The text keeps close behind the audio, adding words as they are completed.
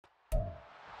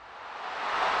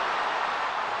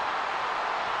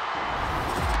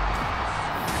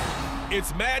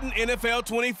It's Madden NFL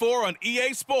 24 on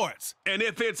EA Sports. And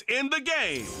if it's in the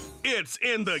game, it's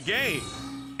in the game.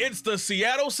 It's the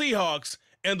Seattle Seahawks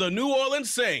and the New Orleans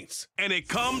Saints. And it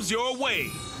comes your way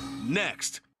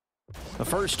next. The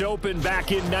first opened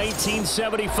back in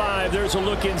 1975. There's a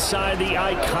look inside the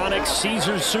iconic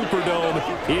Caesars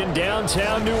Superdome in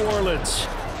downtown New Orleans.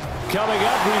 Coming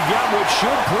up, we've got what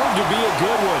should prove to be a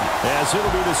good one, as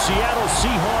it'll be the Seattle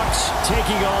Seahawks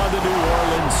taking on the New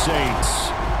Orleans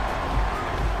Saints.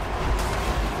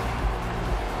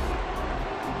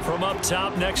 From up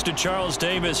top next to Charles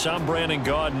Davis, I'm Brandon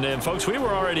Gaudin. And, folks, we were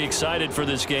already excited for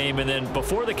this game. And then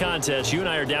before the contest, you and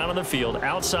I are down on the field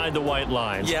outside the white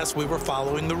lines. Yes, we were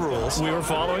following the rules. We were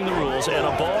following the rules, and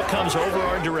a ball comes over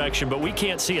our direction, but we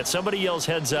can't see it. Somebody yells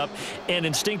heads up, and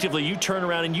instinctively you turn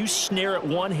around and you snare it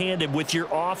one-handed with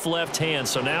your off left hand.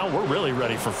 So now we're really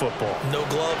ready for football. No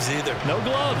gloves either. No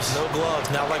gloves. No gloves.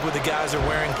 Not like what the guys are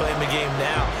wearing playing the game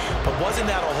now. But wasn't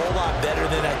that a whole lot better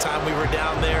than that time we were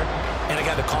down there? And I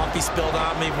got the coffee spilled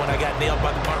on me when I got nailed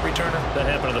by the punt returner. That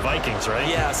happened to the Vikings, right?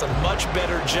 Yes, a much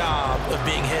better job of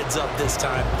being heads up this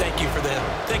time. Thank you for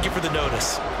the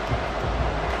notice.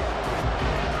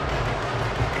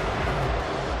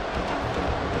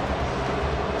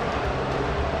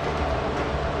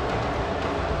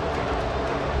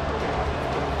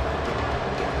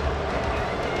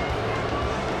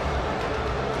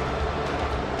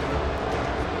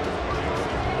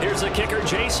 Here's the kicker,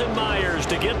 Jason Myers,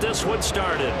 to get this one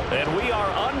started. And we are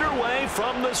underway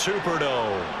from the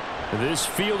Superdome. This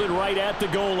fielded right at the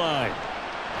goal line.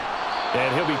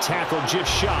 And he'll be tackled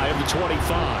just shy of the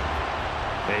 25.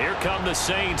 And here come the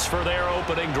Saints for their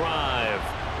opening drive.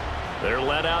 They're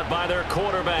led out by their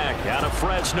quarterback out of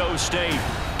Fresno State,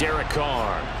 Derek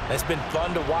Carr. It's been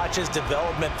fun to watch his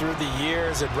development through the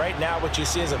years. And right now what you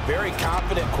see is a very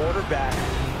confident quarterback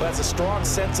who has a strong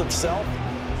sense of self,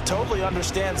 totally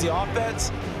understands the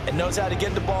offense, and knows how to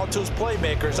get the ball to his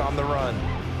playmakers on the run.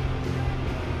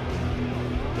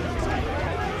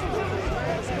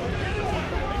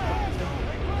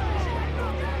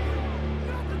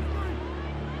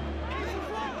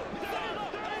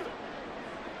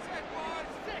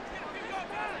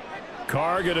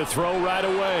 Carr going to throw right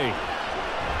away.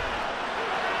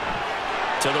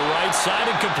 To the right side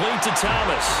and complete to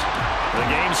Thomas. The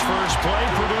game's first play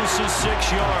produces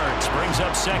 6 yards, brings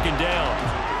up second down.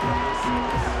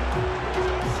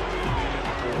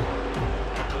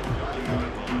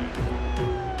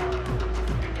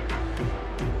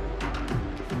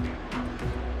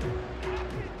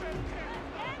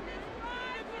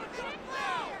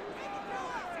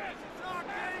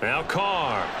 Now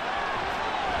Carr.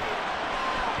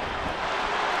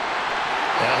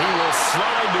 And he will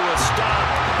slide to a stop.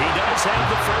 He does have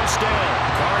the first down.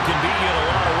 Carr can beat you in a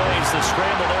lot of ways. The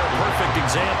scramble there, a perfect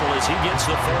example as he gets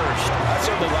the first. I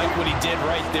certainly like what he did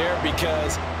right there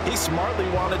because he smartly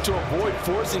wanted to avoid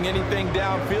forcing anything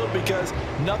downfield because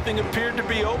nothing appeared to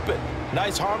be open.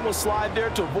 Nice harmless slide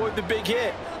there to avoid the big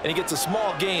hit, and he gets a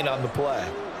small gain on the play.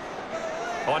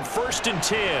 On 1st and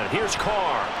 10, here's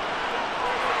Carr.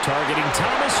 Targeting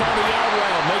Thomas on the out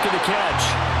route, making the catch.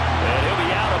 And he'll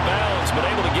be out of bounds, but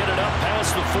able to get it up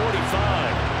past the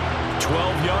 45.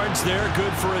 12 yards there,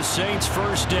 good for a Saints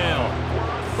first down.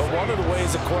 But one of the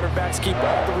ways the quarterbacks keep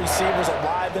all the receivers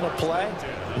alive in a play,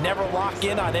 never lock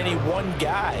in on any one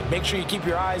guy. Make sure you keep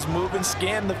your eyes moving,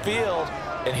 scan the field,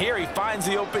 and here he finds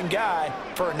the open guy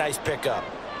for a nice pickup.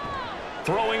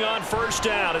 Throwing on first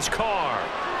down is Carr.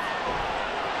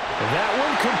 And that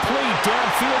one complete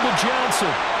downfield to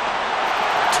Johnson.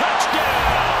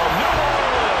 Touchdown, New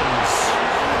Orleans.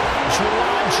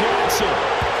 Juwan Johnson,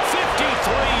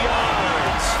 53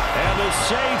 yards. And the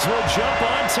Saints will jump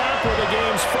on top with the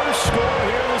game's first score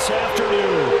here this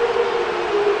afternoon.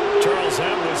 Charles,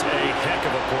 that was a heck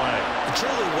of a play. It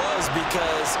truly was,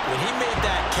 because when he made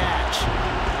that catch,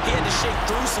 he had to shake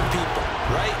through some people,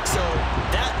 right? So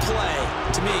that play,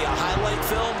 to me, a highlight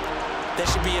film that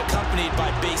should be accompanied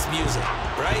by bass music,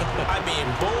 right? I mean,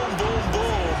 boom, boom,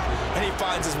 boom, and he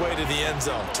finds his way to the end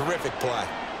zone. Terrific play.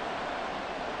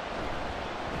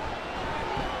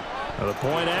 The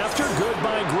point after, good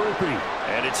by Groupie.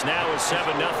 And it's now a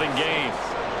 7-0 game.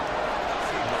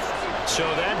 So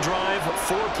that drive,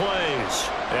 4 plays.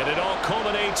 And it all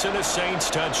culminates in a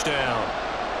Saints touchdown.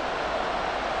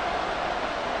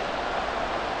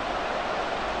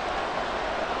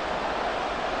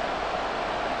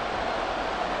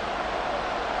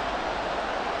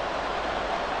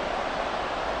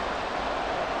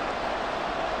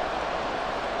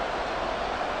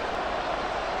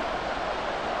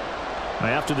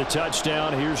 After the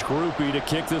touchdown, here's Groupie to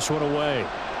kick this one away.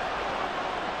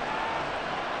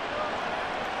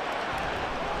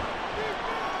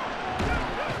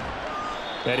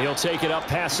 And he'll take it up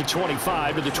past the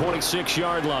 25 to the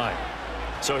 26-yard line.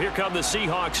 So here come the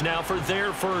Seahawks now for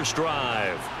their first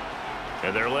drive.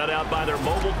 And they're led out by their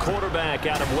mobile quarterback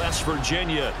out of West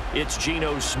Virginia. It's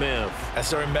Geno Smith. I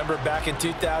still remember back in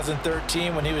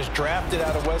 2013 when he was drafted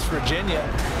out of West Virginia.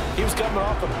 He was coming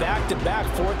off of back-to-back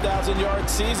 4,000-yard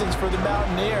seasons for the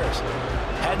Mountaineers.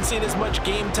 Hadn't seen as much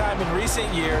game time in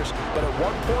recent years, but at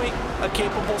one point, a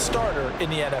capable starter in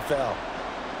the NFL.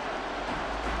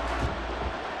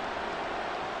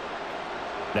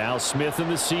 Now Smith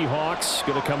and the Seahawks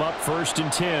going to come up 1st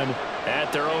and 10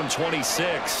 at their own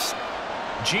 26.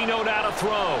 Geno now to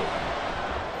throw.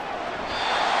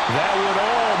 That would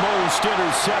almost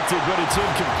intercepted, but it's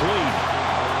incomplete.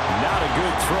 Not a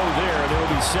good throw there, and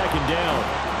it'll be 2nd down.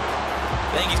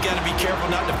 I think he's got to be careful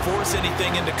not to force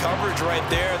anything into coverage right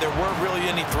there. There weren't really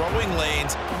any throwing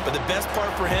lanes, but the best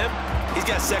part for him, he's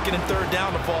got 2nd and 3rd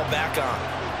down to fall back on.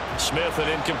 Smith, an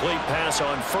incomplete pass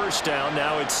on 1st down.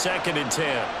 Now it's 2nd and 10.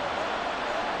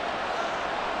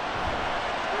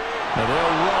 And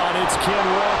they'll run. It's Ken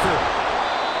Walker.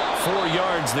 4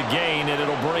 yards the gain, and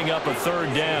it'll bring up a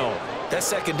 3rd down. That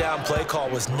 2nd down play call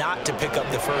was not to pick up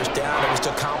the 1st down. It was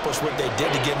to accomplish what they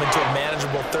did to get them into a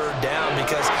manageable 3rd down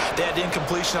because they had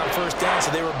incompletion on 1st down,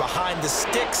 so they were behind the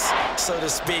sticks, so to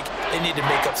speak. They needed to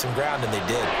make up some ground, and they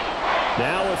did.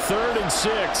 Now a 3rd and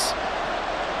 6.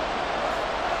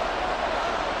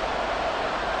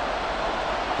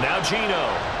 Now Geno.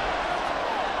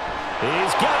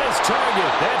 He's got his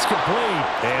target. That's complete.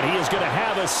 And he is going to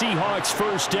have a Seahawks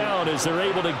 1st down as they're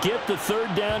able to get the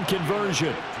 3rd down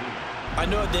conversion. I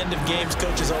know at the end of games,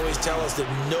 coaches always tell us that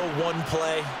no one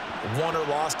play won or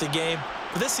lost a game.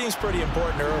 But this seems pretty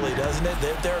important early, doesn't it?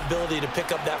 Their ability to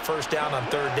pick up that 1st down on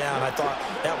 3rd down, I thought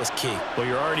that was key. Well,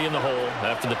 you're already in the hole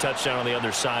after the touchdown on the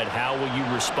other side. How will you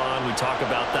respond? We talk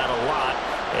about that a lot,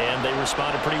 and they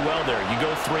responded pretty well there. You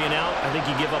go 3 and out, I think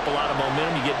you give up a lot of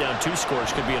momentum. You get down 2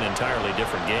 scores, could be an entirely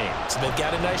different game. So they've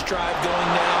got a nice drive going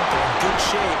now. They're in good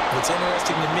shape. What's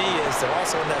interesting to me is they're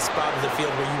also in that spot of the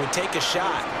field where you would take a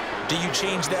shot. Do you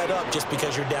change that up just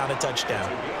because you're down a touchdown?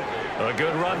 A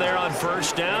good run there on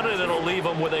 1st down, and it'll leave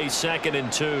them with a 2nd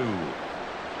and 2.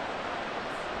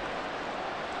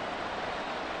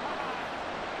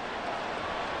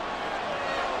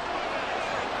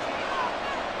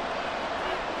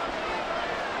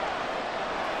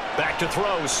 Back to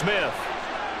throw, Smith.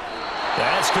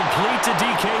 That's complete to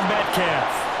DK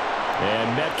Metcalf.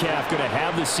 And Metcalf going to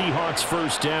have the Seahawks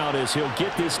 1st down as he'll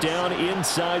get this down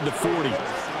inside the 40.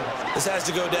 This has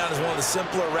to go down as one of the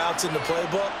simpler routes in the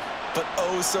playbook, but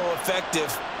oh so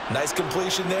effective. Nice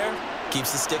completion there.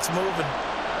 Keeps the sticks moving.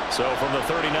 So from the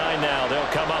 39 now, they'll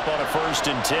come up on a 1st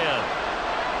and 10.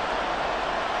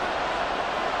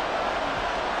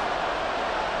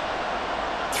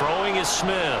 Throwing is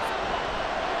Smith.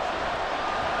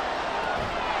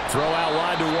 Throw out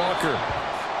wide to Walker.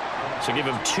 So give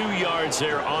him 2 yards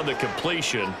there on the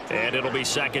completion, and it'll be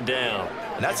 2nd down.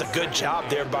 And that's a good job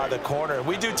there by the corner.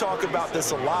 We do talk about this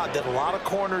a lot, that a lot of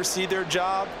corners see their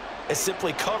job as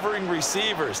simply covering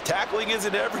receivers. Tackling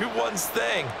isn't everyone's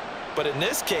thing. But in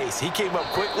this case, he came up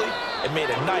quickly and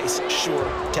made a nice, short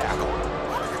tackle.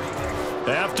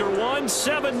 After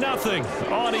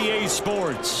 7-0 on EA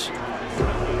Sports.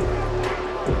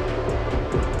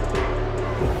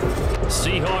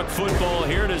 Seahawk football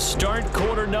here to start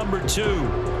quarter number 2.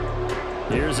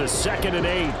 Here's a 2nd and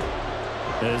 8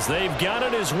 as they've got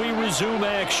it as we resume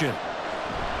action.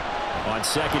 On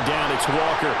 2nd down, it's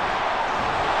Walker.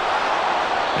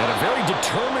 And a very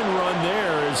determined run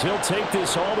there as he'll take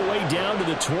this all the way down to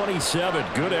the 27.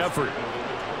 Good effort.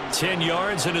 10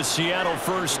 yards and a Seattle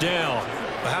 1st down.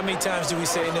 Well, how many times do we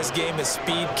say in this game that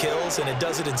speed kills, and it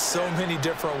does it in so many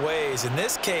different ways? In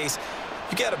this case,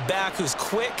 you got a back who's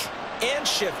quick and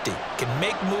shifty, can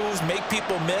make moves, make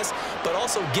people miss, but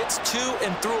also gets to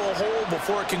and through a hole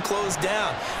before it can close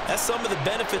down. That's some of the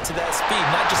benefits of that speed,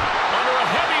 not just under a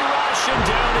heavy rush, and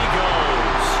down he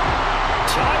goes.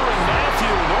 Tyrann Mathieu,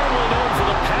 normally known for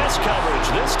the pass coverage,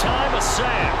 this time a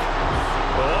sack.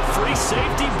 Well, free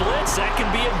safety blitz, that can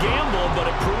be a gamble, but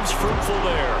it proves fruitful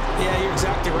there. Yeah, you're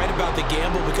exactly right about the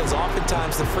gamble, because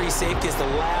oftentimes the free safety is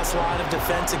the last line of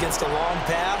defense against a long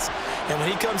pass. And when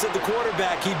he comes at the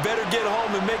quarterback, he'd better get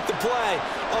home and make the play.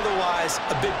 Otherwise,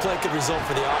 a big play could result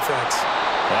for the offense.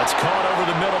 That's caught over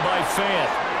the middle by Fant.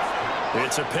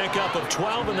 It's a pickup of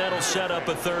 12, and that'll set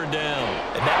up a 3rd down.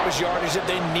 And that was yardage that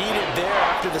they needed there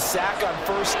after the sack on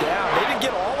 1st down. They didn't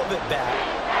get all of it back.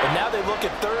 But now they look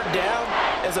at 3rd down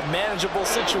as a manageable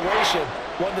situation,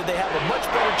 one that they have a much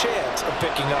better chance of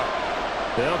picking up.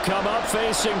 They'll come up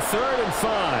facing 3rd and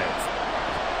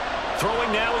 5.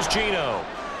 Throwing now is Geno.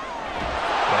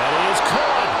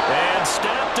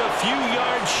 snapped a few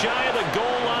yards shy of the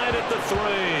goal line at the 3.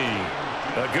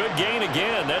 A good gain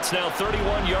again. That's now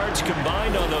 31 yards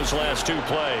combined on those last 2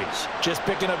 plays. Just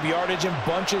picking up yardage in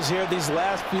bunches here these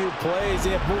last few plays.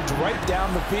 They have moved right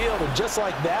down the field, and just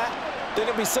like that, they're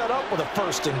going to be set up with a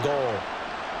 1st and goal.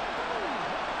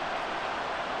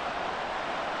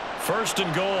 1st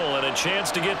and goal, and a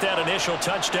chance to get that initial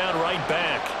touchdown right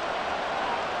back.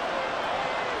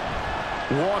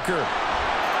 Walker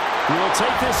will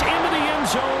take this into the end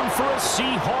zone for a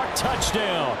Seahawk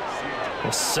touchdown.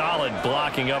 Well, solid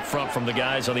blocking up front from the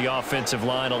guys on the offensive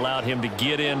line allowed him to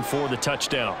get in for the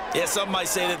touchdown. Yeah, some might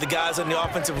say that the guys on the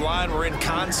offensive line were in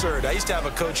concert. I used to have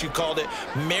a coach who called it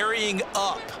marrying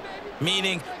up,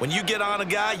 meaning when you get on a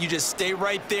guy, you just stay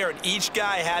right there, and each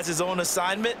guy has his own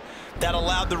assignment. That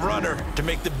allowed the runner to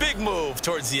make the big move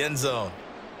towards the end zone.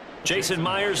 Jason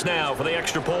Myers now for the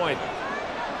extra point.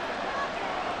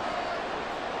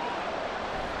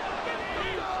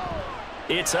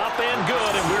 It's up and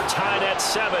good, and we're tied at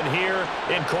 7 here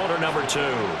in quarter number 2.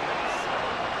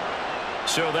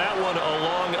 So that one a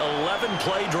long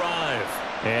 11-play drive.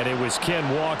 And it was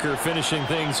Ken Walker finishing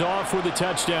things off with a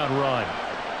touchdown run.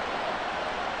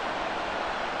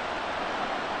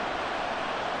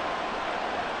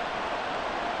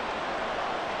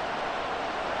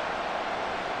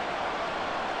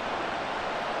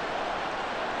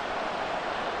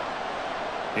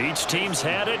 Each team's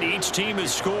had it. Each team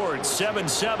has scored.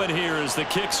 7-7 here as the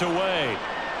kick's away.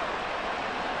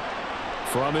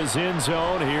 From his end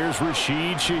zone, here's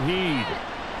Rashid Shaheed.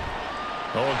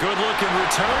 Oh, good-looking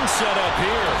return set up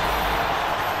here.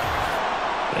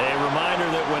 A reminder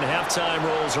that when halftime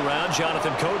rolls around,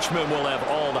 Jonathan Coachman will have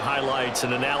all the highlights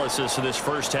and analysis of this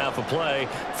first half of play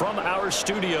from our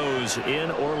studios in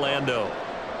Orlando.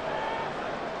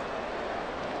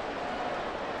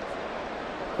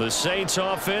 The Saints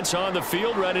offense on the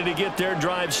field, ready to get their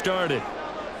drive started.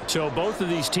 So both of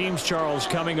these teams, Charles,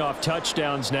 coming off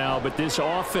touchdowns now, but this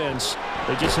offense,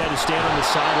 they just had to stand on the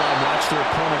sideline, watch their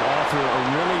opponent offer a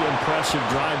really impressive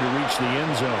drive to reach the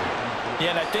end zone.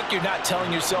 Yeah, and I think you're not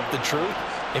telling yourself the truth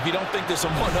if you don't think there's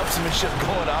some one-upsmanship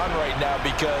going on right now,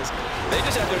 because they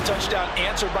just had their touchdown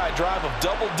answered by a drive of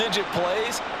double-digit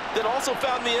plays that also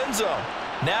found the end zone.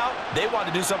 Now they want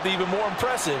to do something even more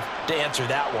impressive to answer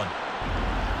that one.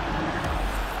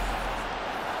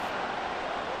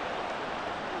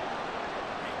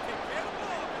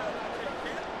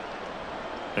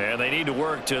 And they need to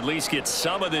work to at least get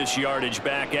some of this yardage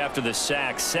back after the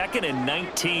sack. 2nd and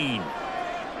 19.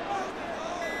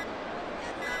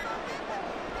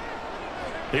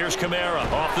 Here's Kamara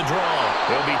off the draw.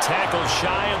 He'll be tackled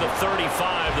shy of the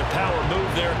 35. The power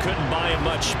move there couldn't buy him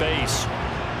much space.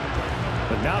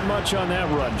 But not much on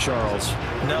that run, Charles.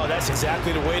 No, that's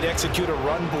exactly the way to execute a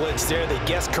run blitz there. They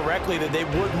guessed correctly that they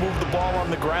would move the ball on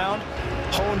the ground,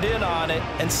 honed in on it,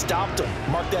 and stopped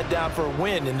them. Mark that down for a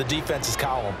win in the defense's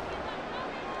column.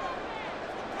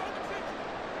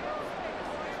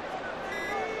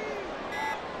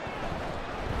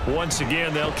 Once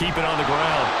again, they'll keep it on the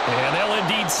ground. And they'll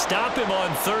indeed stop him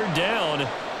on 3rd down.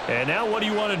 And now what do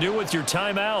you want to do with your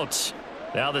timeouts?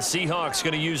 Now the Seahawks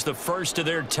going to use the first of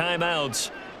their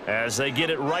timeouts as they get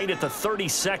it right at the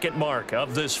 32nd mark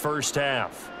of this first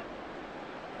half.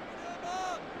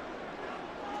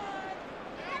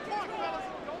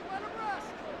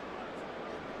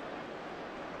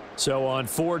 So on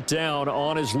 4th down,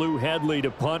 on is Lou Hedley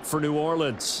to punt for New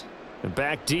Orleans. And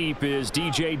back deep is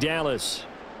DJ Dallas.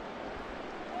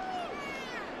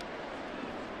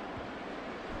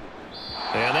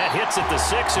 And that hits at the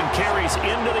 6 and carries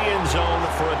into the end zone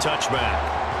for a touchback.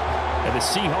 And the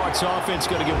Seahawks offense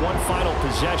going to get one final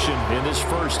possession in this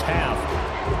first half.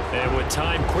 And with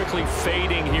time quickly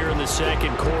fading here in the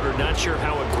 2nd quarter, not sure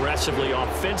how aggressively,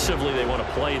 offensively they want to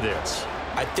play this.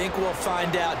 I think we'll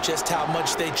find out just how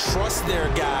much they trust their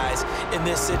guys in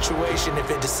this situation if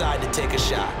they decide to take a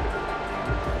shot.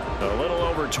 A little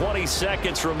over 20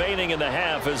 seconds remaining in the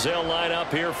half as they'll line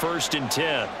up here 1st and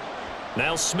 10.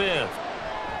 Now Smith.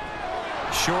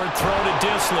 Short throw to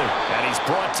Disley, and he's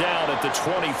brought down at the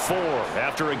 24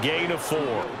 after a gain of 4.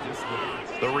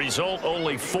 The result,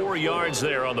 only 4 yards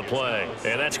there on the play,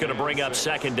 and that's going to bring up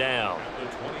 2nd down.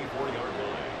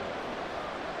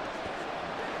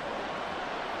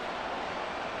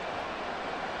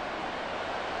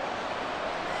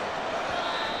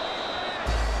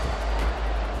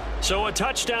 So a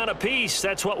touchdown apiece.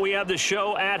 That's what we have to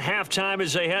show at halftime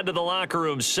as they head to the locker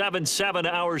room. 7-7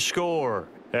 our score.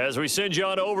 As we send you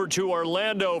on over to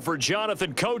Orlando for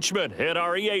Jonathan Coachman at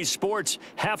our EA Sports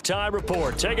Halftime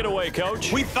Report. Take it away,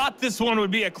 Coach. We thought this one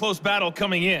would be a close battle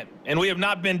coming in, and we have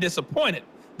not been disappointed.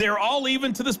 They're all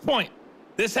even to this point.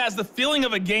 This has the feeling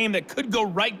of a game that could go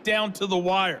right down to the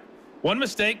wire. One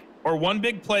mistake or one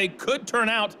big play could turn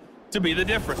out to be the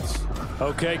difference.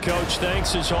 Okay, Coach,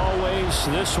 thanks as always.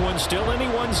 This one's still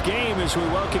anyone's game as we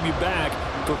welcome you back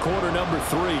for quarter number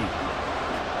 3.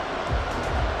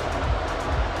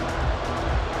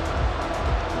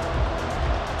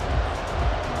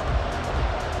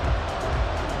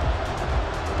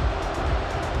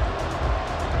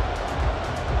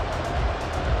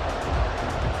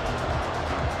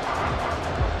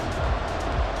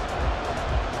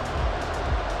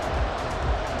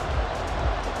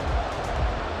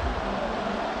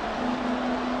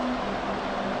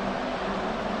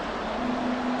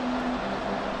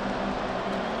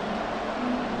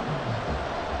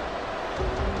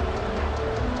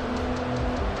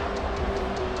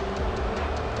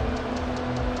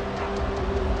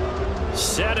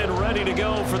 Set and ready to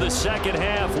go for the second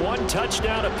half. One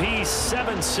touchdown apiece,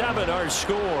 7-7 our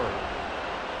score.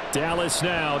 Dallas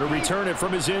now to return it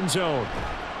from his end zone.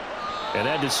 And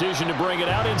that decision to bring it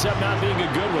out ends up not being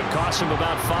a good one. Costs him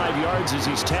about 5 yards as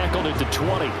he's tackled at the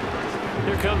 20.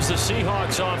 Here comes the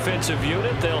Seahawks offensive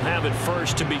unit. They'll have it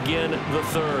first to begin the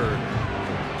third.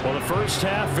 Well, the first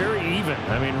half, very even.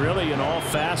 I mean, really, in all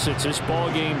facets, this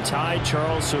ball game tied,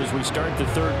 Charles. So as we start the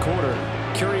third quarter,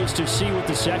 curious to see what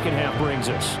the second half brings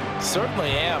us. Certainly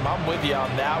am. I'm with you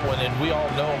on that one. And we all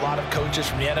know a lot of coaches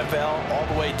from the NFL all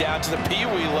the way down to the Pee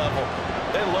Wee level.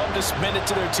 They love to spin it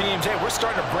to their teams. Hey, we're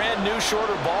starting a brand new,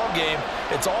 shorter ball game.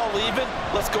 It's all even.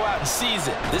 Let's go out and seize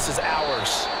it. This is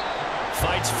ours.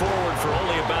 Fights forward for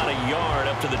only about a yard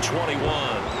up to the 21.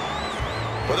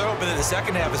 Well, they're hoping that the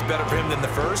second half is better for him than the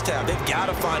first half. They've got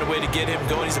to find a way to get him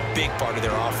going. He's a big part of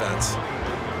their offense.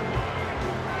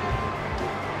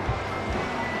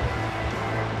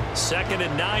 Second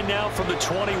and 9 now from the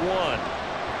 21.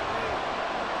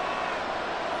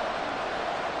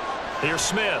 Here's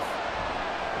Smith.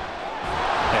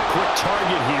 A quick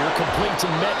target here, complete to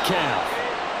Metcalf.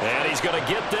 And he's going to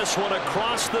get this one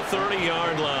across the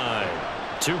 30-yard line.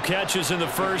 2 catches in the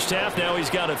first half. Now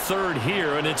he's got a third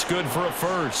here, and it's good for a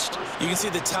first. You can see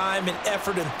the time and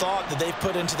effort and thought that they've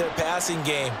put into their passing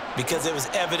game because it was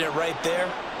evident right there.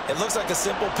 It looks like a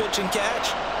simple pitch and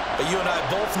catch, but you and I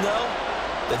both know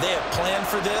that they have planned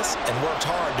for this and worked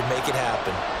hard to make it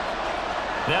happen.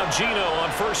 Now Geno on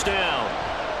first down.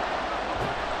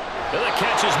 And the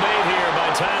catch is made here by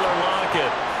Tyler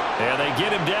Lockett. And they get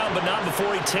him down, but not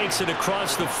before he takes it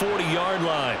across the 40-yard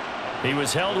line. He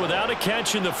was held without a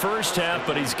catch in the first half,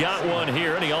 but he's got one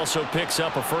here, and he also picks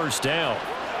up a first down.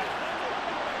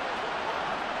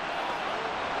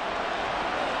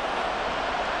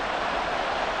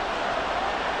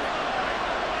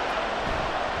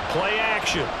 Play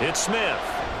action. It's Smith.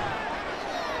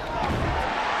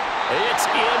 It's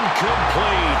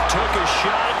incomplete. Took a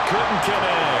shot, couldn't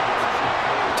connect.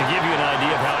 To give you an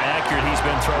idea of how accurate he's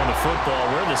been throwing the football,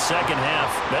 we're in the second half.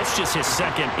 That's just his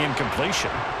second incompletion.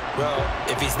 Well,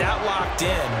 if he's not locked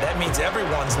in, that means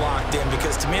everyone's locked in,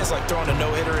 because to me it's like throwing a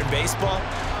no-hitter in baseball.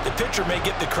 The pitcher may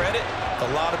get the credit.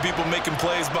 A lot of people making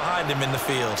plays behind him in the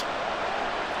field.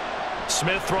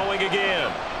 Smith throwing again.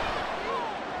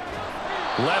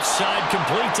 Left side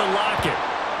complete to Lockett.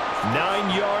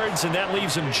 9 yards, and that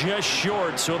leaves him just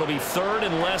short, so it'll be third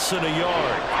and less than a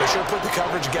yard. They sure put the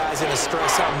coverage guys in a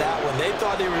stress on that one. They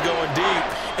thought they were going deep.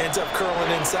 Ends up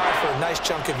curling inside for a nice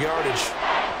chunk of yardage.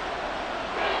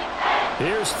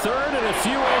 Here's third and a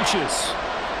few inches.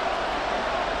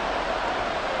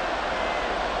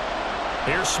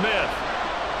 Here's Smith.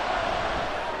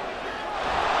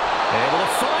 Able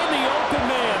to find the open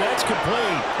man. That's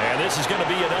complete. And this is going to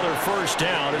be another first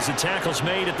down as the tackle's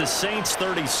made at the Saints'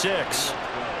 36.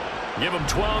 Give him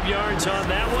 12 yards on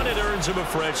that one. It earns him a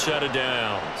fresh set of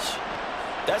downs.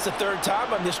 That's the third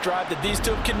time on this drive that these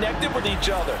two have connected with each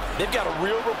other. They've got a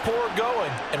real rapport going.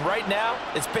 And right now,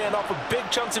 it's paying off with big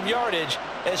chunks of yardage,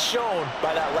 as shown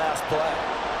by that last play.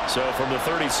 So from the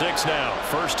 36 now,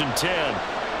 first and 10.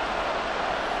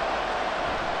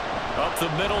 Up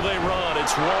the middle they run.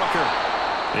 It's Walker.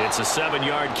 It's a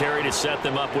 7-yard carry to set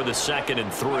them up with a 2nd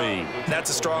and 3.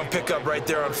 That's a strong pickup right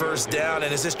there on first down.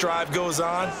 And as this drive goes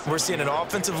on, we're seeing an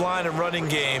offensive line and running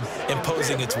game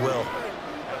imposing its will.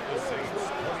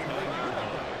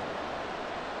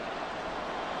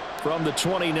 From the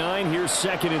 29, here's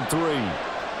 2nd and 3.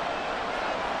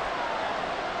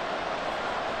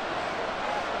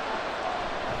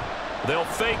 They'll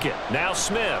fake it. Now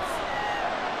Smith.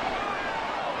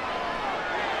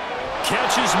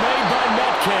 Catch is made by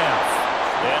Metcalf.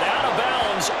 And out of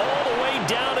bounds all the way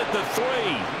down at the 3.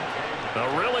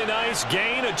 A really nice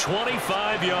gain of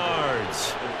 25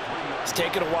 yards. It's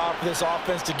taken a while for this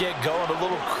offense to get going. A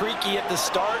little creaky at the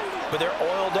start, but they're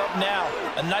oiled up now.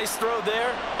 A nice throw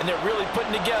there, and they're really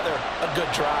putting together a good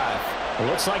drive. It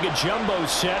looks like a jumbo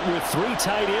set with 3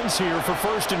 tight ends here for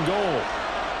 1st and goal.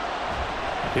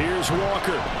 Here's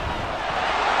Walker.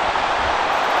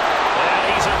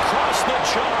 And he's across the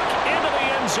chalk into the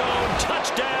end zone.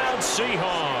 Touchdown,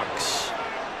 Seahawks.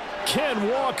 Ken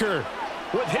Walker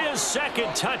with his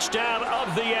 2nd touchdown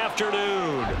of the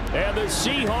afternoon. And the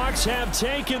Seahawks have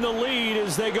taken the lead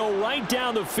as they go right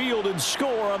down the field and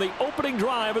score on the opening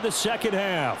drive of the 2nd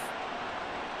half.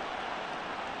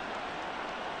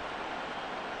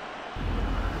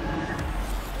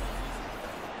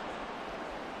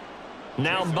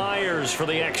 Now Myers for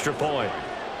the extra point.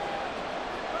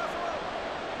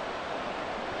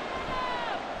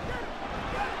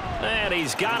 And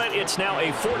he's got it. It's now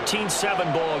a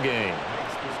 14-7 ball game.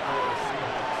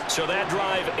 So that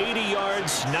drive, 80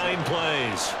 yards, 9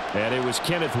 plays. And it was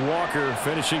Kenneth Walker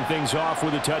finishing things off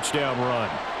with a touchdown run.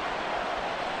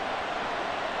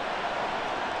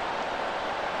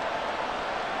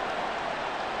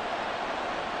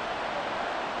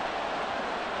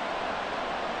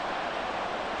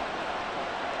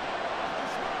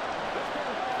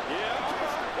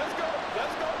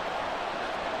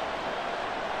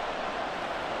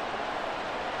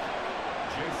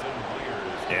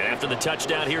 And after the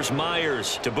touchdown, here's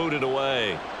Myers to boot it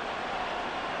away.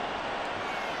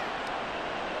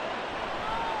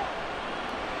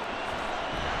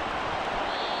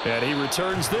 And he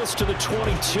returns this to the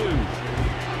 22.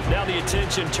 Now the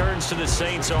attention turns to the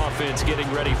Saints offense getting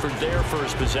ready for their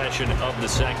first possession of the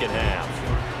 2nd half.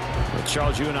 Well,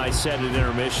 Charles, you and I said at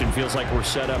intermission, feels like we're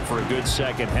set up for a good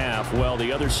 2nd half. Well,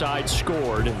 the other side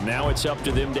scored. Now it's up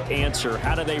to them to answer.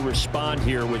 How do they respond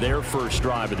here with their first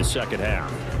drive of the 2nd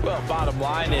half? Well, bottom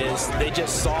line is they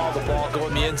just saw the ball go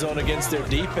in the end zone against their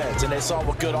defense, and they saw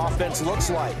what good offense looks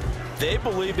like. They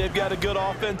believe they've got a good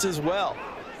offense as well.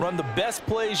 Run the best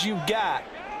plays you've got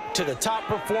to the top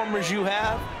performers you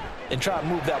have and try to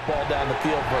move that ball down the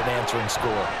field for an answering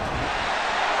score.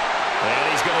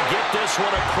 And he's going to get this one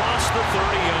across the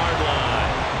 30-yard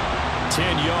line.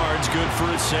 10 yards, good for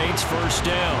a Saints first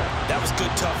down. That was good,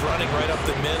 tough running right up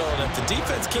the middle. And if the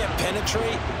defense can't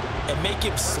penetrate and make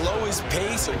him slow his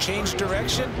pace or change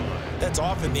direction, that's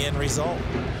often the end result.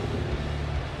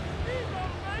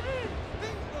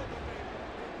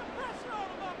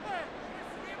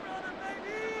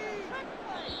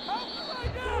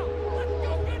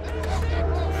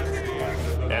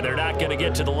 And they're not going to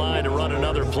get to the line to run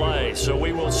another play. So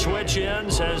we will switch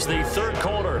ends as the 3rd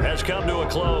quarter has come to a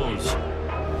close.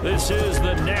 This is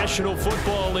the National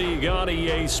Football League on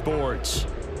EA Sports.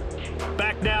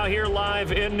 Back now here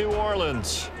live in New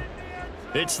Orleans.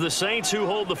 It's the Saints who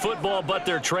hold the football, but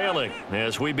they're trailing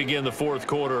as we begin the 4th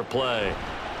quarter of play.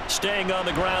 Staying on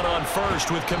the ground on first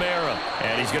with Kamara.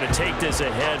 And he's going to take this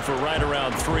ahead for right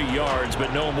around 3 yards,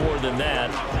 but no more than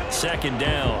that. 2nd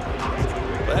down.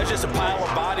 Well, that's just a pile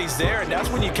of bodies there, and that's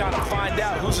when you kind of find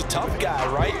out who's a tough guy,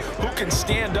 right? Who can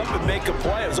stand up and make a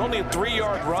play. It was only a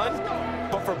 3-yard run,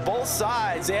 but for both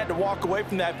sides, they had to walk away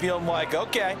from that feeling like,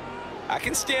 okay, I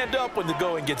can stand up when the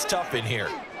going gets tough in here.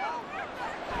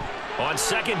 On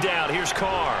 2nd down, here's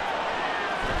Carr.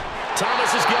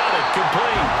 Thomas has got it,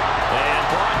 complete. And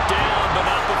brought down, but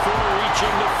not before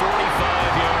reaching the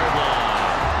 45-yard line.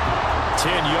 10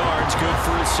 yards, good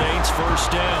for a Saints first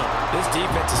down. This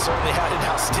defense has certainly had an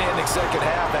outstanding 2nd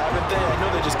half, haven't they? I know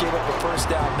they just gave up a first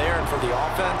down there, and for the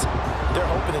offense, they're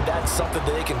hoping that that's something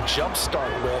that they can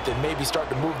jumpstart with and maybe start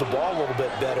to move the ball a little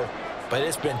bit better. But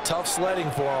it's been tough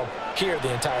sledding for them here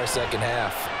the entire 2nd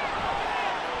half.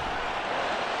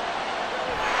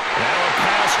 Now a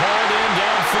pass hauled in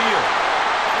downfield.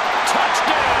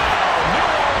 Touchdown,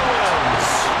 New Orleans.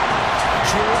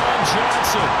 Jerron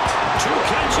Johnson. 2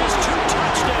 catches, 2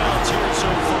 touchdowns here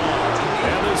so far.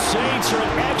 And the Saints are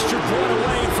an extra point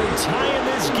away from tying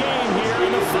this game here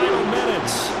in the final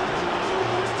minutes.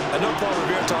 I know Paul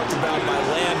Revere talked about by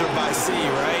land or by sea,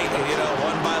 right? And, you know,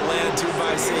 1 by land, 2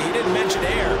 by sea. He didn't mention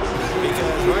air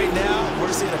because right now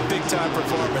we're seeing a big-time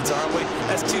performance, aren't we?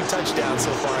 That's 2 touchdowns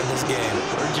so far in this game.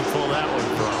 Where'd you pull that one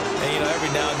from? And, you know, every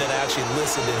now and then I actually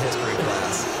listened in history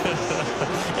class.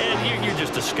 And you're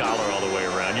just a scholar all the way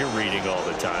around. You're reading all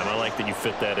the time. I like that you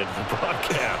fit that into the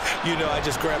broadcast. You know, I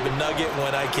just grab a nugget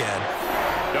when I can.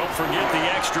 Don't forget the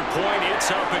extra point. It's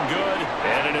up and good.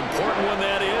 And an important one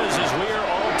that is, as we are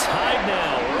all tied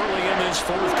now early in this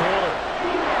 4th quarter.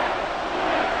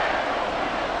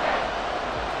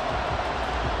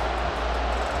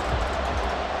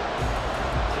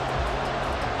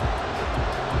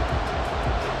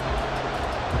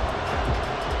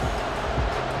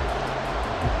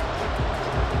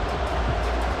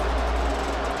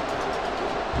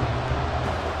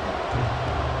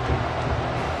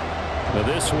 Now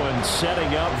this one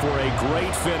setting up for a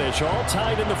great finish. All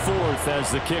tied in the fourth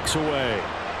as the kick's away.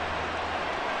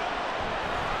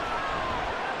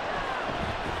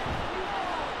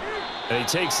 And he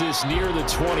takes this near the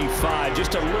 25.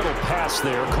 Just a little pass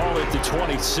there. Call it the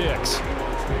 26.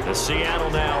 The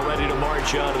Seattle now ready to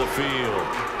march out of the field.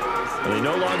 And they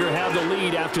no longer have the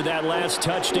lead after that last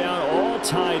touchdown. All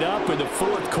tied up in the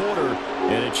fourth quarter.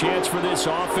 And a chance for this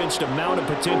offense to mount a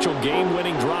potential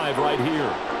game-winning drive right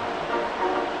here.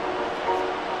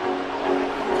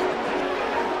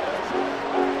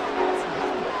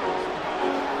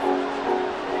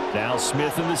 Now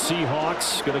Smith and the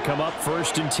Seahawks going to come up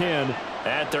 1st and 10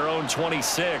 at their own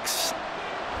 26.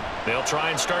 They'll try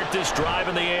and start this drive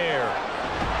in the air.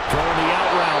 Throwing the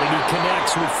out route, and he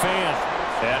connects with Fan.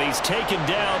 And he's taken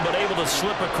down, but able to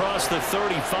slip across the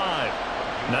 35.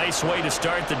 Nice way to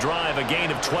start the drive, a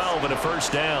gain of 12 and a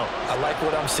first down. I like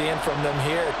what I'm seeing from them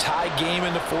here. Tie game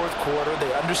in the fourth quarter.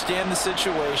 They understand the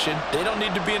situation. They don't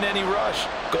need to be in any rush.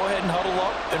 Go ahead and huddle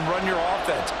up and run your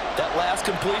offense. That last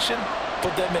completion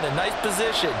put them in a nice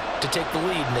position to take the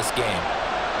lead in this game.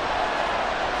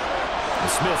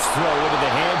 The Smith's throw into the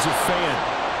hands of Fan.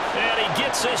 And he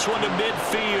gets this one to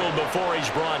midfield before he's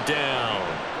brought down.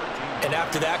 And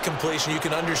after that completion, you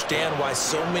can understand why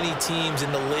so many teams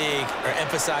in the league are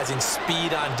emphasizing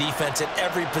speed on defense at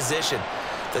every position.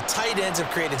 The tight ends have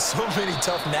created so many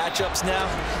tough matchups now.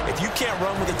 If you can't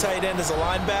run with a tight end as a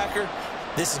linebacker,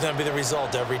 this is going to be the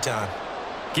result every time.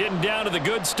 Getting down to the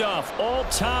good stuff, all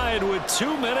tied with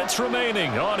 2 minutes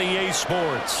remaining on EA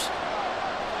Sports.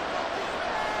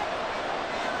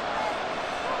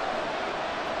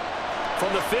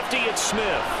 From the 50, it's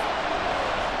Smith.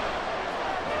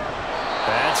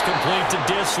 That's complete to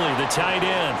Disley, the tight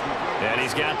end. And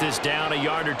he's got this down a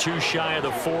yard or two shy of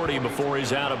the 40 before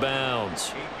he's out of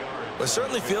bounds. Well, it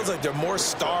certainly feels like there are more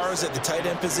stars at the tight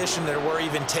end position than there were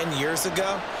even 10 years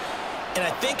ago. And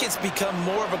I think it's become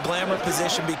more of a glamour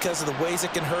position because of the ways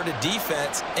it can hurt a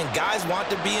defense, and guys want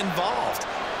to be involved.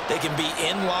 They can be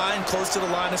in line, close to the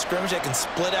line of scrimmage. They can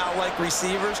split out like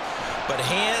receivers. But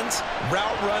hands,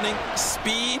 route running,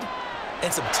 speed,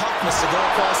 and some toughness to go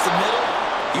across the middle,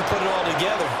 you put it all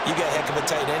together, you got a heck of a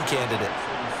tight end candidate.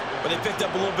 But they picked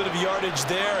up a little bit of yardage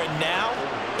there, and now,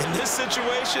 in this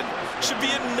situation, should be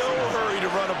in no hurry to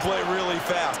run a play really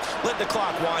fast. Let the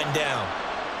clock wind down.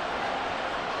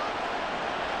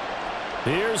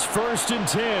 Here's 1st and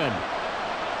 10.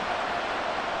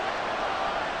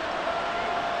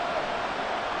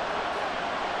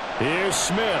 Here's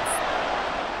Smith.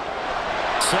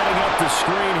 Setting up the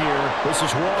screen here. This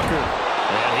is Walker.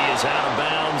 And he is out of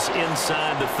bounds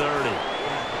inside the 30.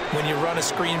 When you run a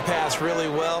screen pass really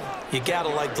well, you got to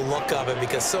like the look of it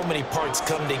because so many parts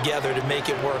come together to make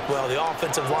it work well. The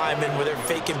offensive linemen, where they're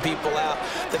faking people out,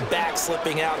 the back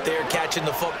slipping out there, catching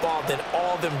the football, then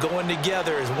all of them going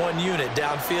together as one unit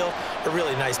downfield. A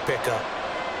really nice pickup.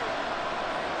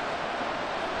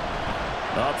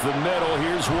 Up the middle,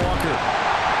 here's Walker.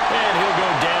 And he'll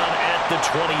go down at the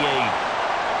 28.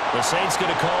 The Saints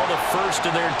going to call the first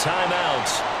of their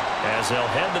timeouts as they'll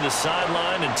head to the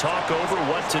sideline and talk over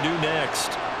what to do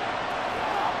next.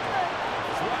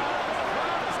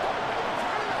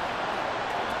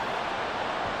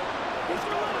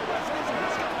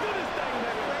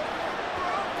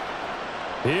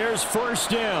 Here's 1st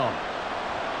down.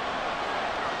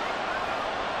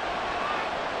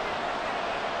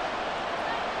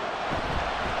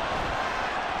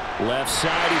 Left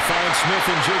side, he finds Smith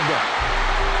and Jigba.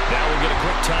 Now we'll get a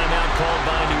quick timeout called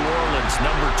by New Orleans,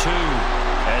 number 2,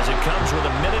 as it comes with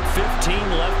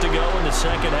 1:15 left to go in the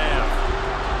second half.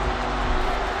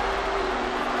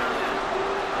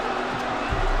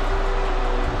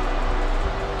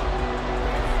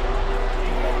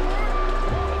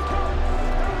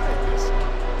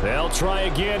 They'll try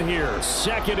again here,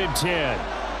 2nd and 10.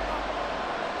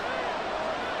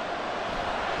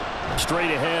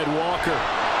 Straight ahead, Walker.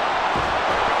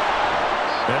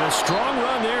 And a strong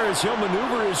run there as he'll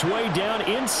maneuver his way down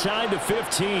inside the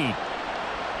 15.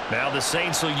 Now the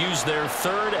Saints will use their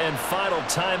 3rd and final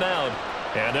timeout,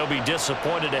 and they'll be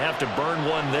disappointed to have to burn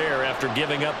one there after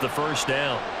giving up the first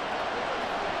down.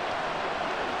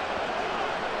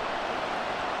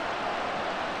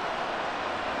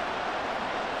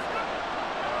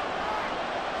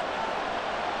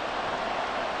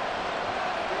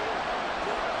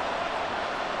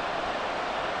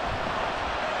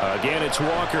 Again, it's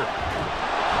Walker.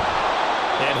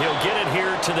 And he'll get it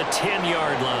here to the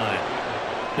 10-yard line.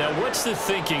 Now, what's the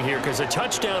thinking here? Because a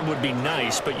touchdown would be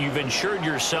nice, but you've ensured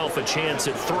yourself a chance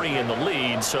at 3 in the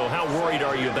lead, so how worried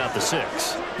are you about the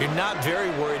 6? You're not very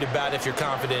worried about if you're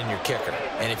confident in your kicker.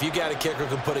 And if you got a kicker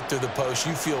who can put it through the post,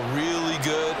 you feel really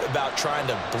good about trying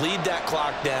to bleed that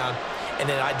clock down. In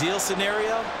an ideal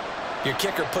scenario, your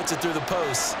kicker puts it through the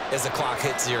post as the clock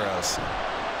hits zeros.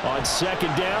 On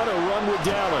second down, a run with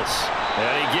Dallas.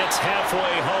 And he gets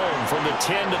halfway home from the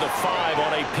 10 to the 5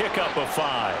 on a pickup of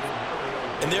 5.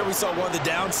 And there we saw one of the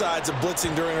downsides of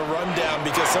blitzing during a rundown,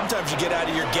 because sometimes you get out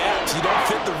of your gaps. You don't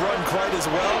fit the run quite as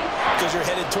well because you're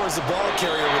headed towards the ball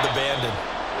carrier with abandon.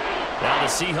 Now the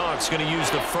Seahawks going to use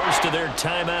the first of their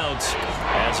timeouts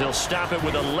as they'll stop it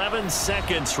with 11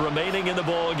 seconds remaining in the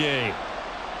ball game.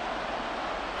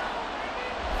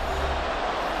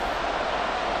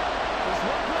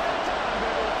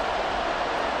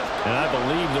 And I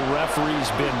believe the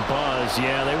referee's been buzzed.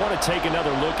 Yeah, they want to take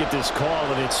another look at this call,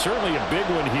 and it's certainly a big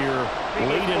one here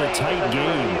late in a tight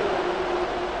game.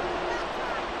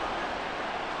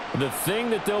 The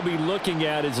thing that they'll be looking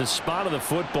at is a spot of the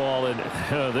football, and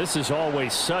this is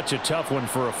always such a tough one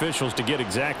for officials to get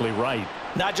exactly right.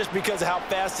 Not just because of how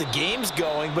fast the game's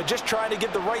going, but just trying to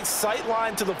get the right sight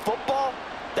line to the football.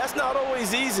 That's not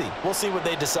always easy. We'll see what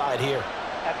they decide here.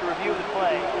 After review of the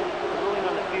play, the ruling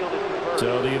on the field is reversed.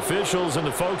 So the officials and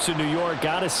the folks in New York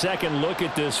got a second look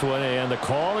at this one, and the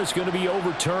call is going to be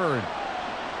overturned.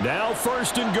 Now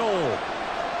 1st and goal.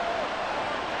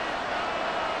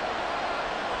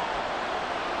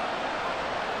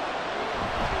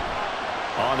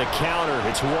 On the counter,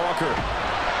 it's Walker.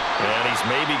 And he's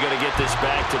maybe going to get this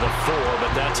back to the 4,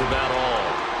 but that's about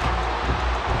all.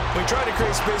 When you try to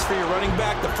create space for your running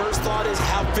back, the first thought is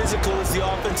how physical is the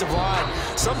offensive line.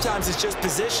 Sometimes it's just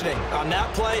positioning. On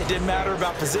that play, it didn't matter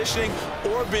about positioning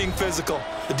or being physical.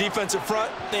 The defensive front,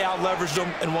 they out-leveraged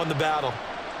them and won the battle.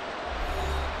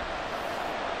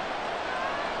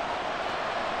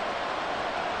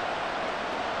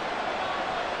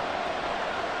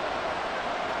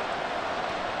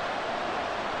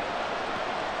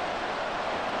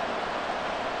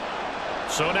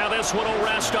 So now this one will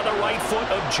rest on the right foot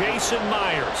of Jason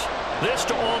Myers. This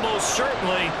to almost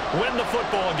certainly win the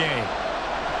football game.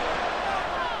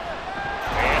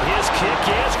 And his kick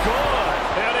is good.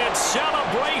 And it's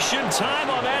celebration time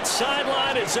on that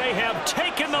sideline as they have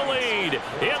taken the lead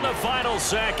in the final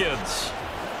seconds.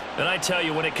 And I tell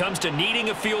you, when it comes to needing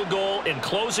a field goal in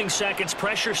closing seconds,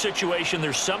 pressure situation,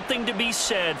 there's something to be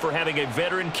said for having a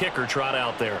veteran kicker trot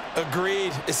out there.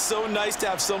 Agreed. It's so nice to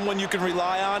have someone you can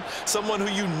rely on, someone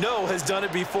who you know has done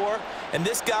it before. And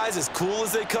this guy's as cool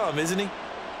as they come, isn't he?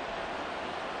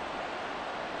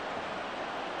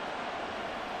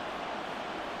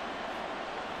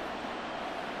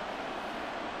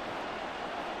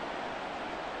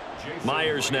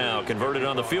 Myers now converted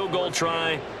on the field goal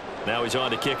try. Now he's on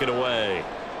to kick it away.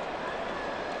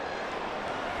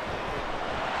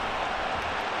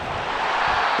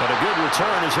 But a good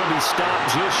return as he'll be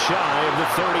stopped just shy of the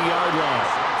 30-yard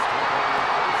line.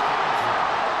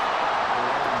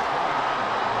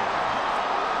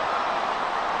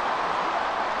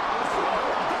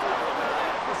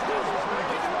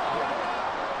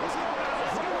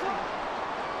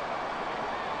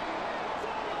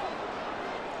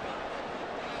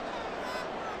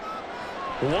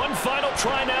 One final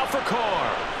try now for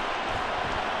Carr.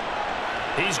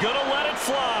 He's going to let it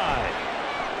fly.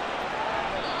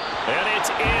 And it's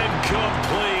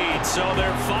incomplete. So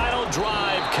their final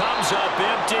drive comes up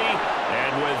empty.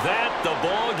 And with that, the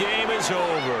ball game is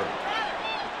over.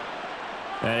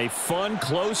 And a fun,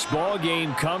 close ball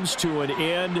game comes to an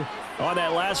end. On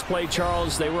that last play,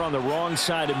 Charles, they were on the wrong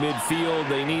side of midfield.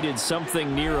 They needed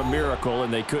something near a miracle,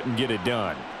 and they couldn't get it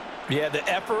done. Yeah, the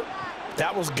effort,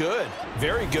 that was good.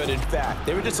 Very good, in fact.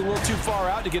 They were just a little too far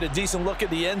out to get a decent look at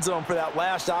the end zone for that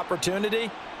last opportunity.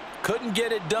 Couldn't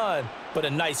get it done, but a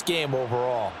nice game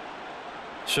overall.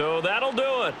 So that'll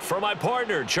do it for my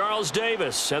partner, Charles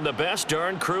Davis, and the best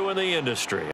darn crew in the industry.